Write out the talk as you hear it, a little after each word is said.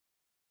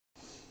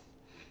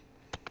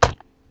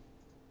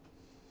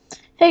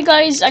Hey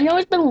guys, I know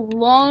it's been a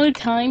long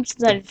time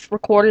since I've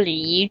recorded a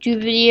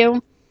YouTube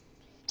video.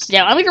 So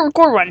now I'm gonna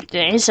record one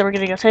today. So we're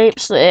gonna go type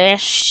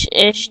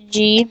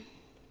 /sg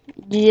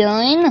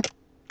join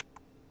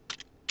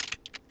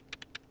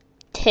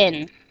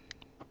 10.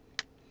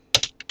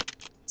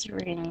 So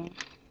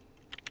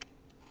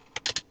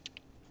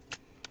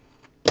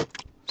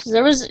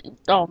there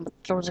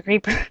was a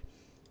creeper.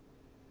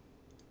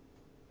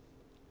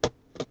 A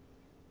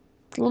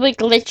little bit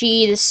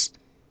glitchy. This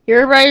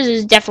Herobrine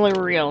is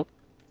definitely real.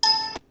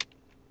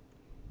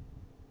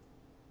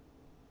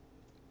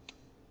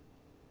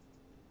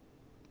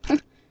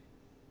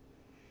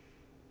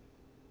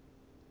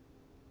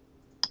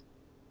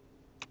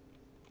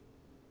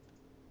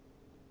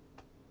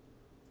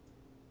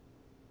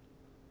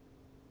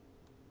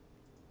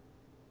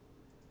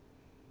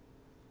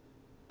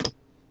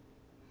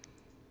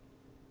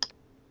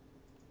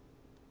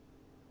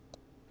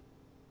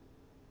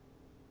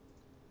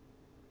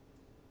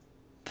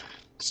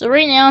 So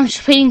right now I'm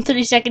just waiting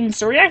 30 seconds,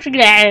 so we're actually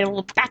gonna add a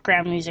little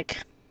background music.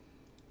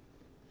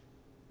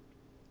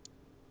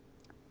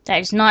 That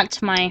is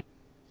not my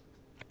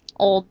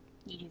old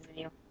YouTube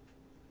video.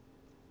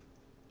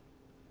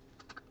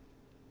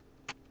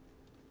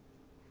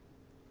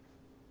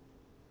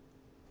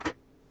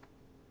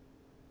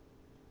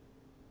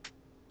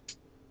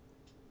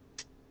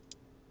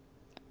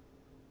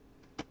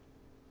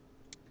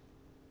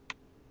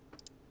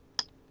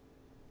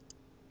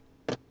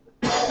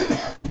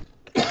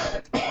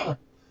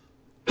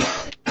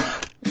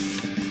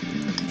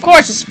 Of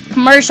course, it's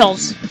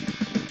commercials.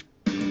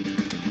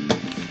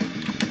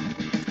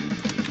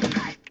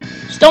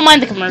 Just don't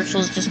mind the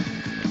commercials, just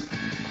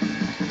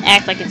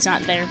act like it's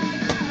not there.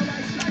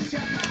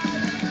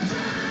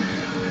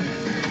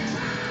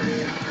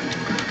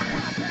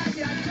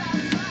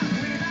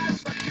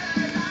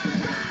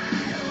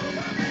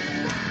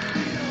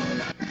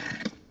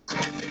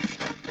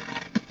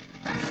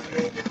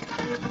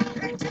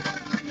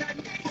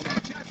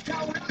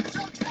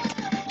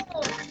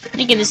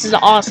 Thinking this is an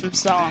awesome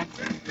song.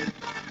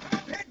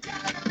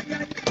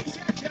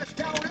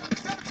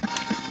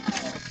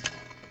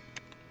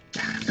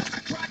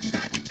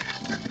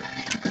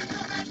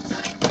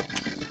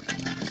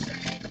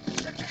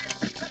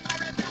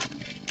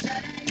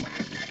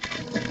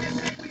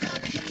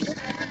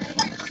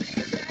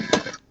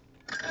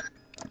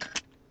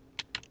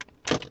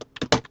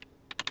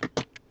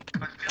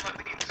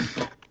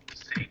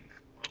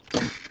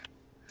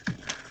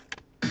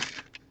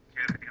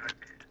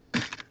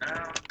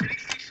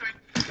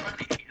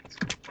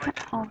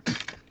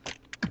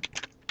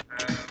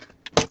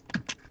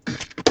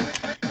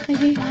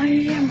 I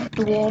am a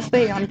dwarf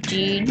and I'm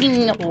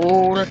digging a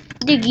hole,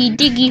 diggy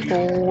diggy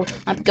hole.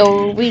 I'm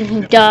going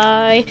to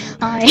die.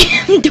 I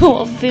am a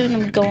dwarf and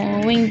I'm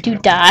going to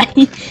die.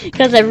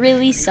 Cause I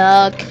really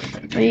suck,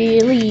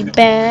 really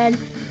bad.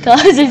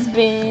 Cause it's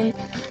been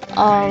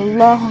a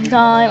long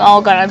time.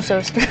 Oh god, I'm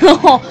so screwed.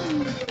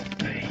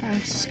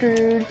 I'm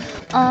screwed.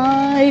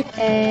 I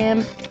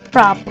am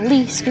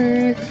properly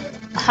screwed.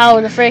 How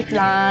the frick did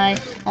I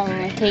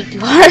only take 2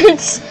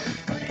 hearts?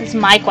 That's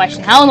my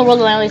question. How in the world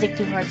did I only take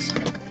 2 hearts?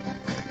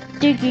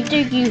 Diggy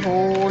diggy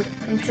hole.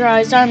 And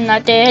tries I'm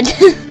not dead.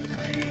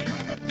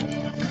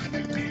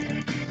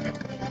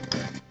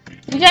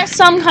 We got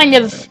some kind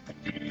of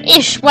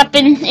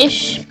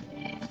weapon-ish.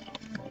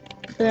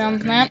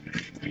 That.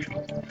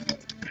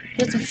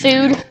 Get some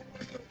food.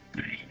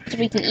 So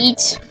we can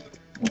eat.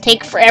 It'll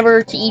take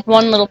forever to eat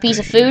one little piece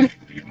of food.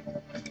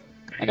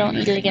 I don't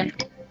eat it again.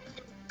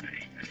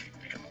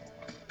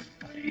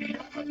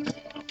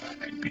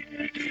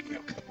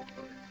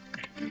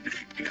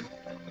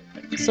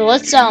 So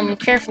let's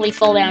carefully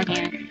fall down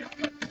here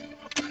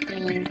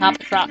and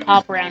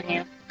hop around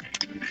here.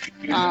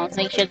 Let's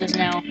make sure there's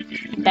no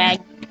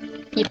bad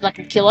people that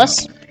can kill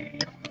us.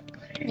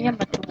 Yeah,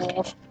 but the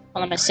wolf.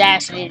 While I'm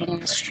assassinating in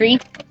this tree.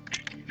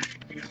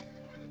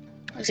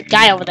 There's a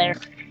guy over there. I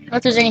don't know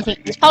if there's anything.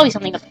 There's probably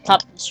something up the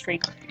top of this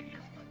tree. I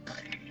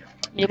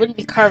mean, it wouldn't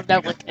be carved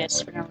out like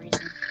this for no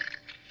reason.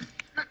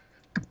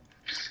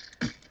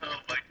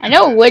 I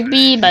know it would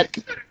be, but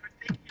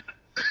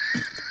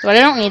I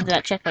don't need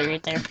that checkpoint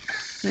right there.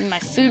 I need my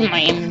food in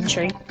my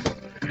inventory.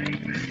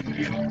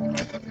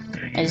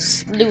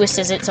 As Lewis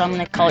says it, so I'm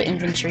gonna call it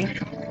inventory.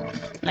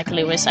 Like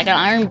Lewis. I got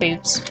iron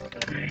boots,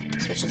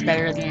 which is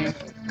better than.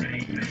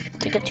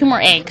 We got 2 more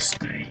eggs.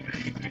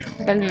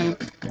 Better than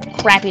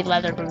crappy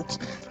leather boots.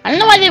 I don't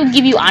know why they would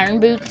give you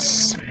iron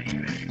boots.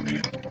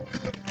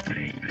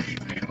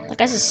 That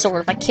guy's a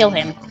sword. If I kill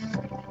him.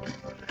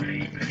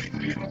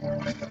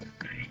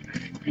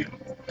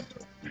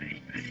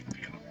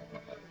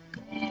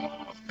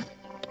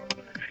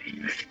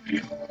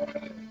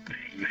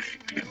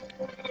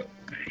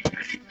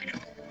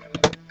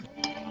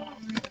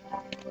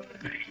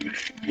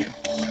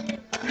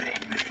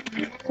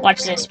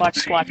 Watch this,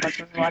 watch.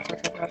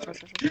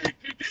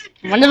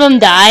 One of them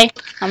die,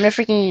 I'm gonna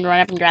freaking run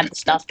up and grab the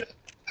stuff.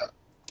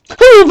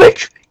 Oh,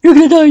 bitch! You're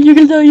gonna die,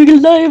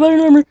 I have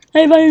iron armor,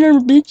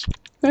 bitch!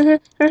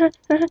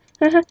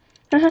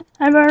 I got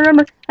an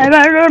armor. I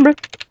got an armor.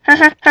 I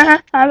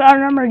got an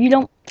armor. You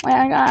don't.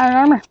 I got an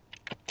armor.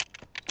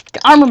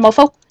 Got armor,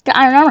 mofo. Got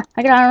iron armor.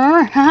 I got iron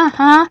armor. Ha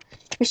ha.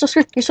 You're so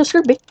screwed. You're so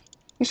screwed, bitch.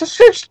 You're so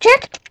screwed,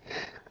 chick.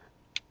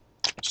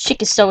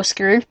 Chick is so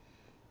screwed.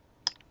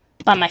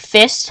 By my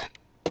fist.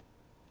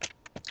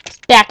 She's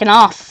backing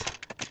off.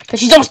 Because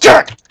she's so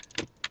screwed.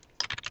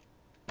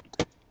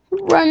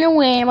 Run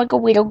away like a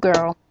widow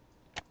girl.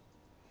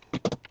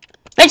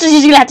 Eventually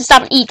she's gonna have to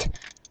stop and eat.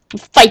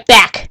 And fight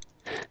back.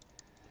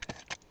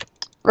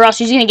 Or else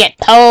she's gonna get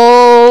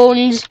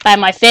pwned by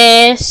my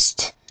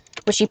fist.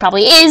 Which she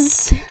probably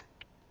is.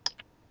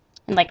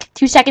 In like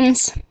 2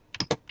 seconds.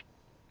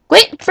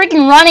 Quit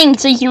freaking running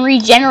so you can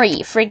regenerate,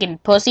 you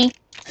freaking pussy.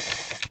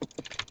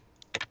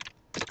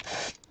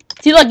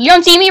 See, look, you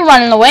don't see me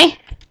running away.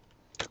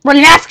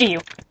 Running after you.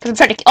 Because I'm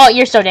trying to. Oh,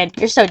 you're so dead.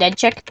 You're so dead,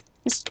 chick.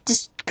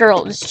 This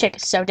girl, this chick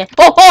is so dead.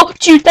 Oh, oh,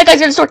 shoot. That guy's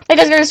got a sword. That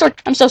guy's got a sword.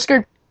 I'm so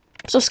scared.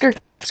 I'm so scared.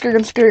 I'm scared.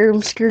 I'm scared.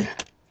 I'm scared.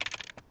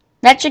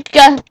 That chick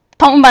got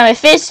pwned by my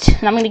fist.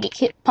 And I'm going to get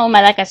hit pwned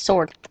by that guy's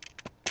sword.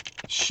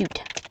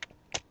 Shoot.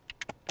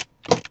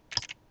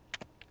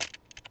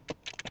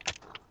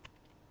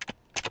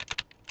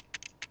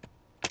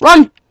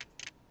 Run!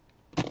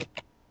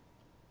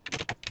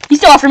 He's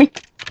still after me.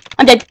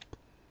 I'm dead.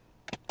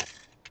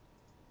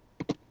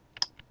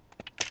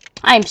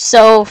 I am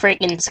so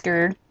freaking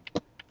scared.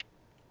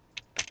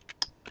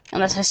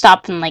 Unless I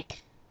stop and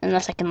like,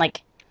 unless I can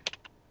like.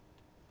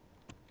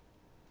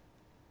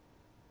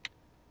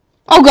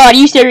 Oh god, are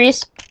you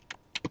serious?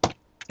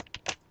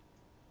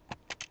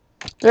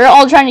 They're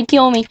all trying to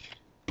kill me.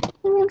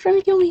 They're all trying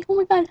to kill me. Oh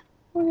my god.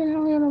 Oh my god,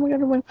 oh my god, oh my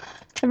god, oh my god.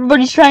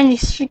 Everybody's trying to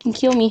freaking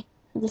kill me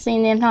at the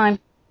same damn time.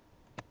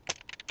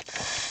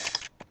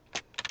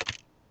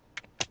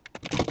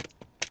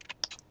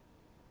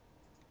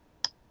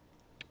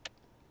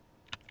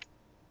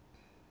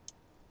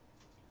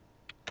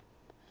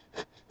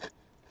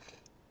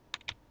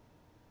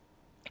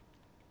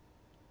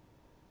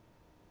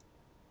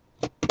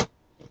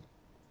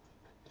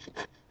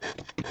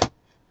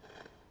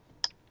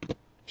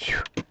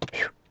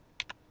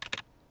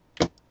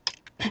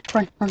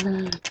 Run, run, run,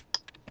 run.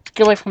 Let's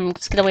get away from him.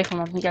 Let's get away from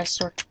him. He got a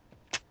sword.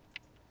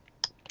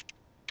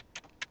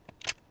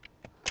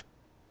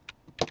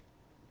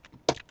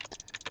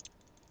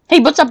 Hey,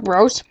 what's up,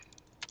 bros?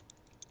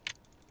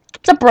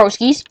 What's up,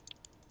 broskies?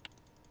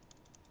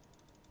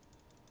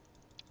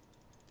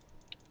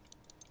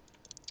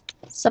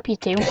 What's up, you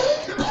two?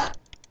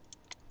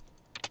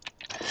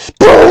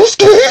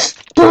 Broskies!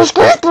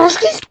 Broskies!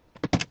 Broskies!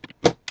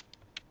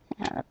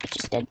 Ah, that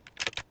bitch is dead.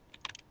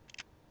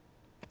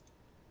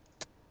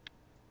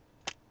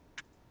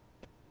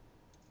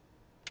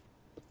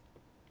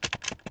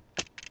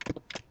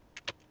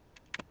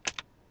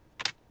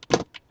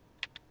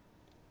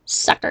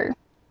 Sucker.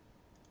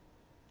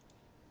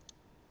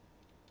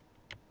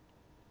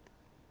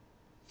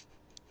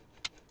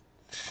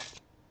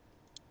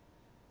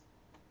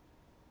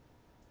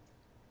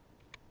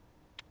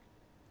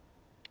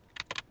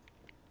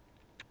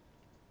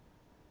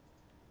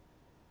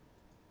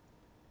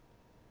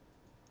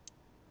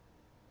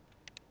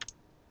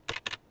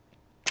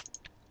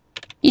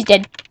 He's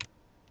dead.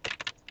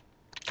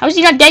 How is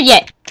he not dead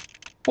yet?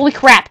 Holy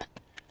crap.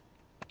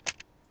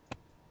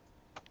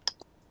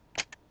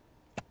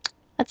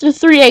 I threw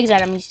 3 eggs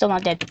at him. He's still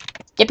not dead.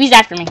 Yep, he's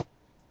after me.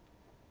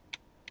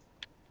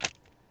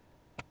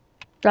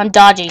 But I'm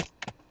dodgy.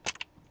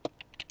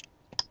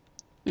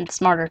 And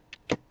smarter.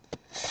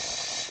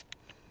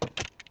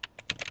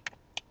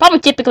 Probably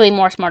typically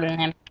more smarter than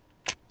him.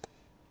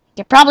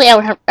 You probably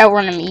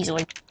outrun him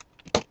easily.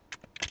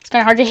 It's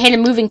kind of hard to hit a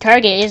moving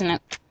target, isn't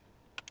it?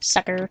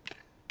 Sucker.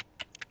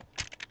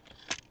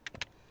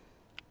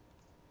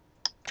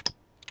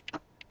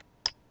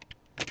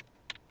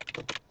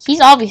 He's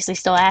obviously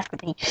still after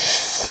me.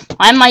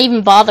 Why am I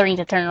even bothering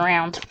to turn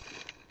around?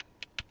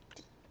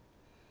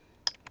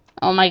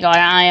 Oh my god,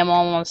 I am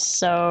almost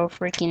so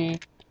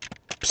freaking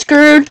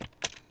screwed.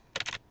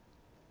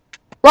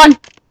 Run!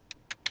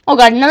 Oh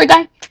god, another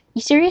guy?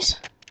 You serious?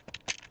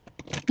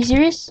 You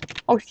serious?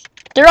 Oh,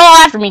 they're all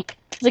after me.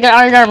 They got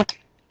iron armor.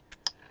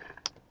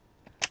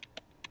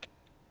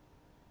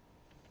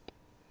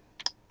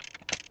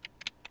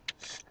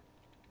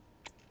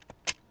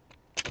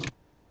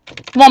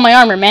 He wants my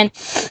armor, man.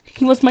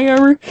 He wants my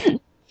armor.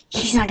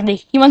 He's not gonna.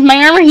 He wants my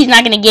armor. He's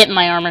not gonna get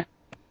my armor.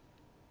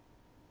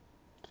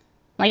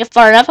 When I get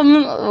far enough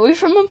away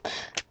from him,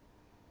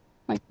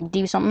 I can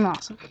do something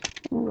awesome.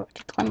 Ooh, I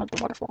can climb up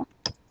the waterfall.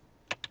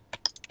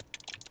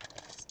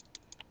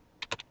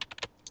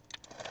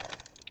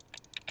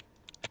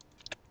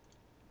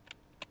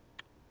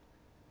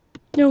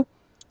 No.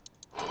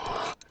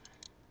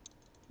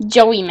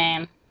 Joey,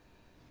 man.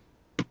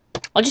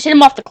 I'll just hit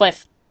him off the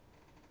cliff.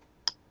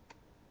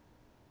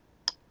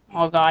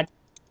 Oh god.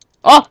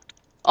 Oh!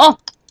 Oh!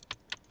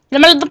 In the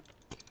middle of the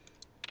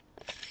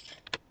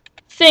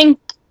thing.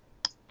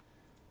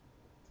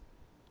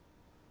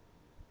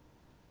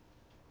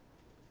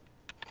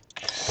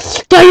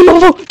 Die,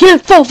 motherfucker!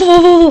 Get it! Fall,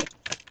 fall, fall, fall!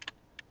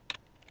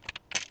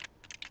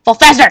 Fall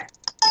faster!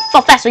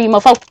 Fall faster, you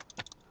mofo!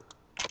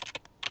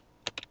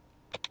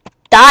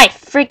 Die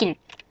freaking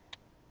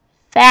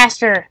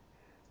faster!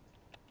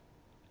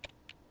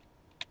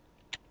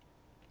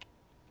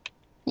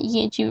 You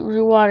can't shoot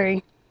through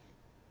water.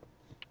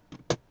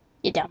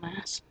 You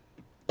dumbass.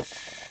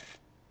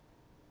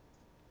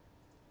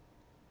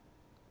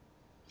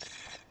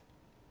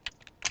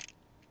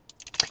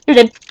 You're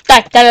dead.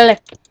 Die, die, die, die.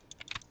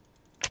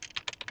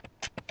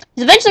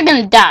 He's eventually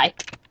gonna die.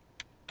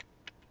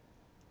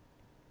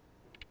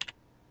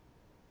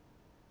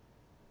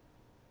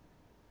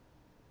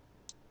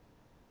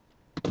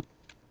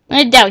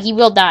 I doubt he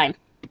will die.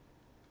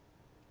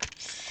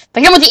 If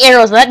I hit him with the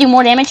arrows, will that do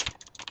more damage?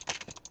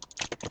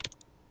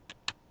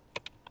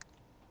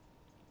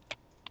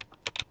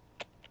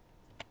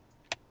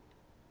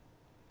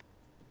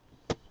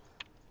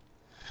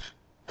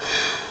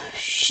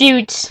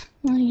 Shoot.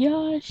 Oh my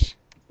gosh.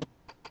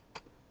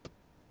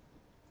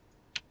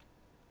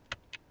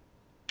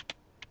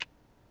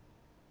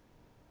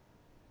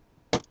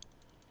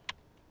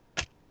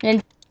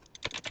 And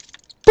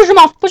push him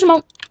off, push him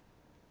out.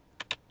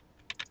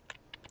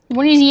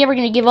 When is he ever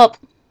gonna give up?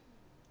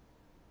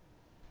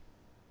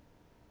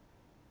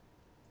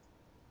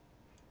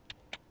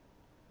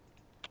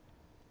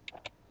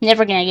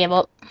 Never gonna give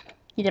up.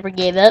 He never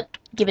gave up.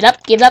 Give it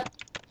up, give it up.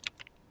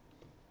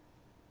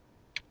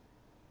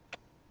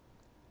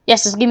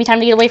 Yes, just give me time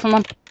to get away from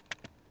him.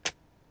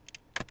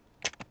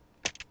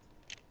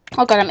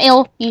 Oh god, I'm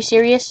ill. Are you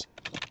serious?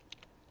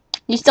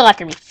 He's still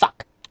after me.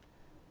 Fuck.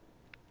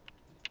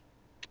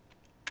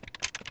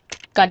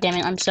 God damn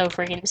it, I'm so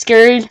freaking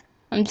scared.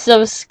 I'm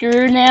so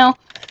scared now.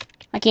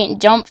 I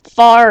can't jump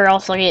far or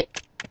else I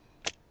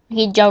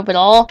can't jump at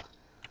all.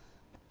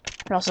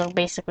 Or else I'll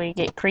basically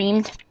get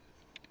creamed.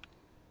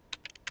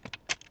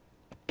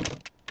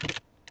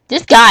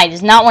 This guy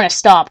does not want to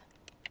stop.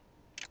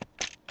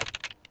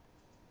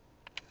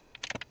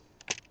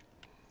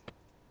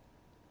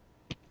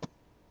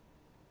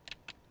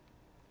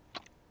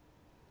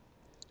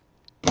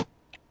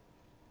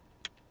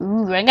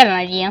 Ooh, I got an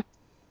idea.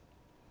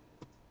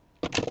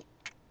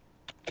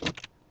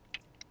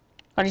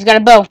 Oh, he's got a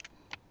bow.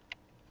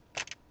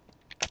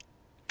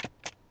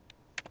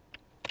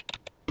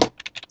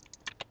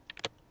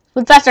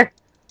 Move faster.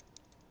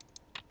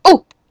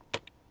 Oh!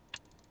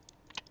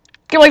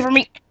 Get away from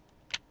me.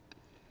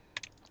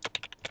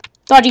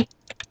 Dodgy.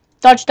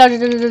 Dodge, dodge,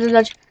 dodge, dodge,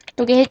 dodge.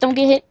 Don't get hit, don't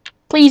get hit.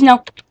 Please,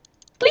 no.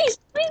 Please,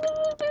 please,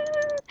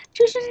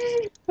 please,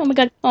 please. Oh my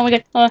god, oh my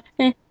god.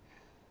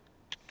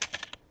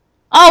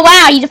 Oh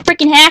wow, he's a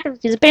freaking hacker,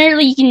 because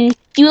apparently you can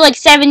do like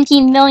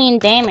 17 million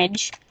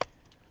damage.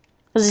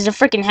 Because he's a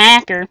freaking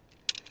hacker.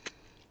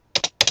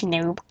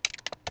 Noob.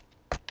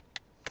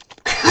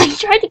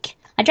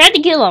 I tried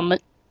to kill him,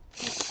 but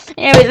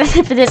anyways, that's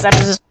it for this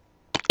episode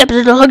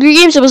of Hungry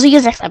Games, so we'll see you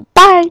guys next time.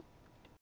 Bye!